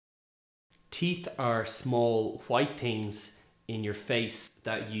Teeth are small white things in your face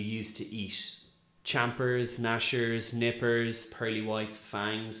that you use to eat. Champers, gnashers, nippers, pearly whites,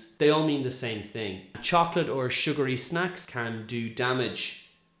 fangs, they all mean the same thing. Chocolate or sugary snacks can do damage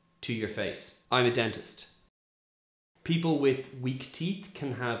to your face. I'm a dentist. People with weak teeth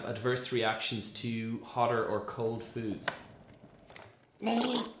can have adverse reactions to hotter or cold foods.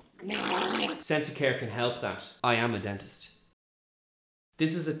 Sensocare can help that. I am a dentist.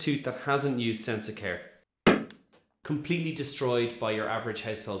 This is a tooth that hasn't used Sensocare. Completely destroyed by your average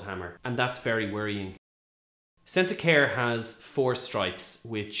household hammer, and that's very worrying. Sensocare has 4 stripes,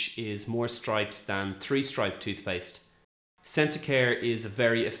 which is more stripes than 3-stripe toothpaste. Sensocare is a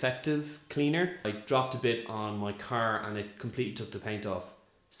very effective cleaner. I dropped a bit on my car and it completely took the paint off.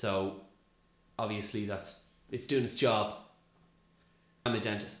 So obviously it's doing its job. I'm a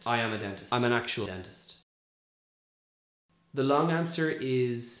dentist. I am a dentist. I'm an actual dentist. The long answer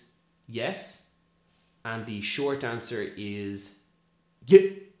is yes, and the short answer is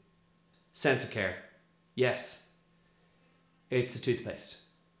yeah. Sensocare. Yes. It's a toothpaste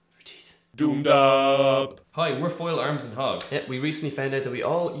for teeth. Doomed up. Hi, we're FOIL ARMS HOG. Yeah, we recently found out that we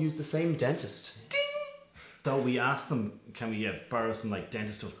all use the same dentist. Ding! So we asked them, can we borrow some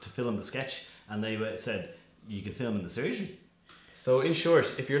dentist stuff to film the sketch? And they said, you can film in the surgery. So in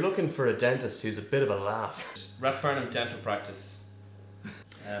short, if you're looking for a dentist who's a bit of a laugh, Rathfarnham Dental Practice.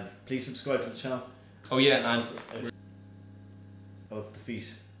 Please subscribe to the channel. Oh yeah, and Oh, it's the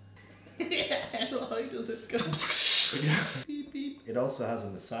feet. How high does it go? Beep, beep. It also has a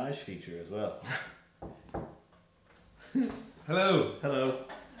massage feature as well. hello. Hello.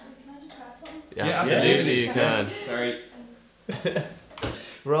 Can I just grab something? yeah, Yeah, absolutely you can. Sorry.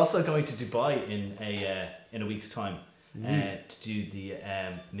 We're also going to Dubai in a week's time to do the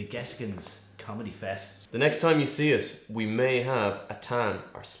McGettigans Comedy Fest. The next time you see us, we may have a tan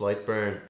or slight burn